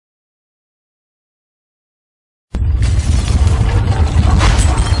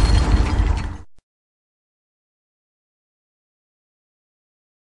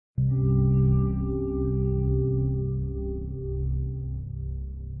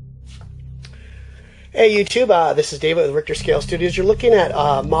Hey YouTube, this is David with Richter Scale Studios. You're looking at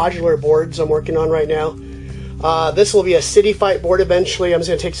modular boards I'm working on right now. This will be a city fight board eventually. I'm just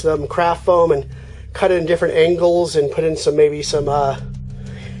going to take some craft foam and cut it in different angles and put in maybe some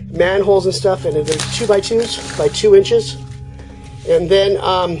manholes and stuff. And there's 2x2s by 2 inches. And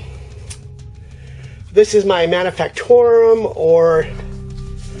then this is my manufactorum or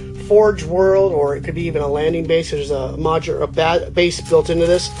forge world, or it could be even a landing base. There's a modular base built into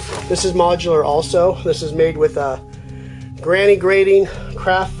this. This is modular also. This is made with granny grating,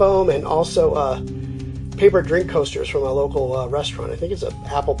 craft foam, and also paper drink coasters from a local restaurant. I think it's a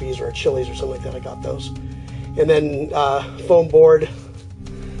Applebee's or a Chili's or something like that. I got those. And then foam board,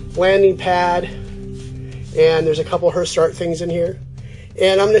 landing pad, and there's a couple Herstart things in here.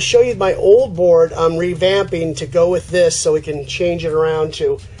 And I'm going to show you my old board I'm revamping to go with this, so we can change it around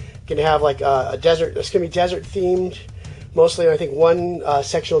to can have like a desert. It's going to be desert themed mostly. I think one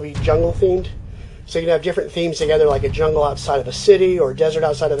section will be jungle themed, so you can have different themes together, like a jungle outside of a city, or desert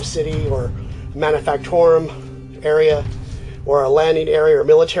outside of a city, or a manufactorum area, or a landing area or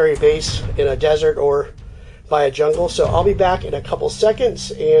military base in a desert or by a jungle. So I'll be back in a couple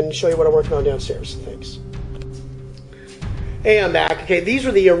seconds and show you what I'm working on downstairs. Thanks. Hey, I'm back. Okay, these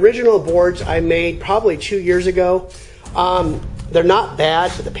were the original boards I made probably 2 years ago. They're not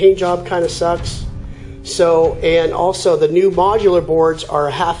bad, but the paint job kind of sucks. So, and also the new modular boards are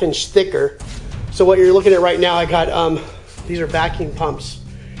a 1/2 inch thicker. So what you're looking at right now, I got, these are vacuum pumps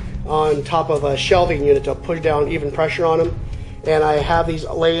on top of a shelving unit to push down even pressure on them. And I have these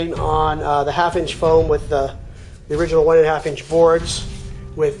laying on the 1/2 inch foam with the original 1.5 inch boards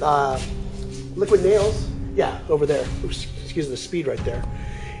with liquid nails. Yeah, over there. Oops, excuse the speed right there.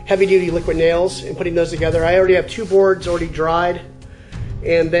 Heavy duty liquid nails, and putting those together. I already have 2 boards already dried,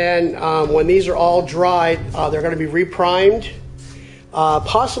 and then when these are all dried, they're going to be reprimed,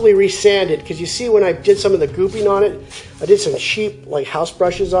 possibly resanded, because you see when I did some of the gooping on it, I did some cheap like house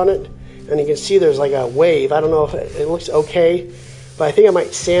brushes on it, and you can see there's like a wave. I don't know if it looks okay, but I think I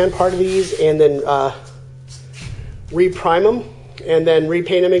might sand part of these and then reprime them and then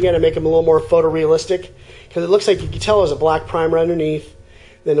repaint them again and make them a little more photorealistic, because it looks like you can tell there's a black primer underneath.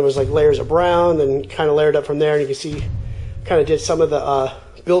 Then there was like layers of brown, then kind of layered up from there, and you can see kind of did some of the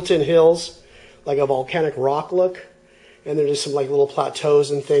built-in hills, like a volcanic rock look, and there's just some like little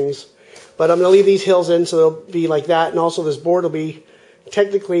plateaus and things. But I'm going to leave these hills in, so they'll be like that, and also this board will be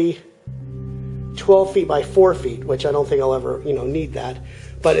technically 12 feet by 4 feet, which I don't think I'll ever need that.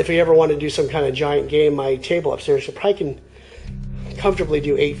 But if you ever want to do some kind of giant game, my table upstairs, you probably can comfortably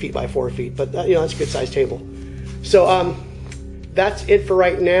do 8 feet by 4 feet, but that's a good sized table. So that's it for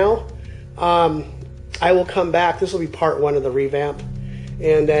right now. I will come back. This will be part 1 of the revamp,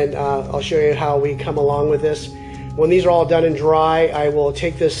 and then I'll show you how we come along with this. When these are all done and dry, I will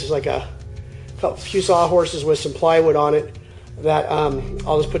take this as like a few sawhorses with some plywood on it that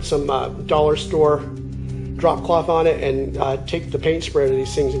I'll just put some dollar store drop cloth on it, and take the paint spray to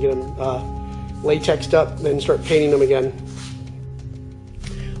these things and get them latexed up, and then start painting them again.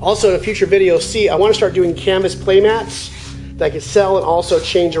 Also, in a future video, I want to start doing canvas play mats that I could sell and also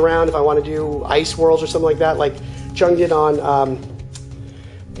change around if I want to do ice worlds or something like that, like Chung did on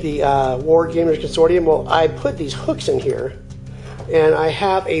the Ward Gamers Consortium. Well, I put these hooks in here, and I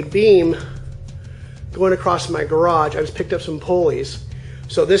have a beam going across my garage. I just picked up some pulleys.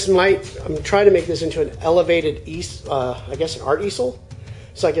 So I'm trying to make this into an elevated I guess an art easel,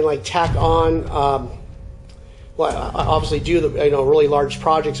 so I can like tack on. Well, I obviously do the really large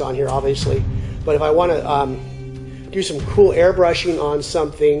projects on here, obviously, but if I want to do some cool airbrushing on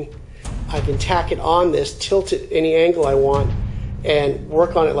something, I can tack it on this, tilt it any angle I want, and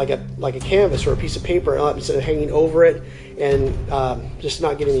work on it like a canvas or a piece of paper instead of hanging over it and just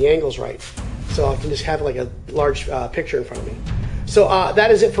not getting the angles right. So I can just have like a large picture in front of me. So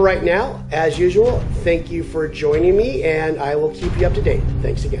that is it for right now. As usual, thank you for joining me, and I will keep you up to date.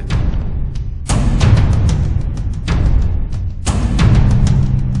 Thanks again.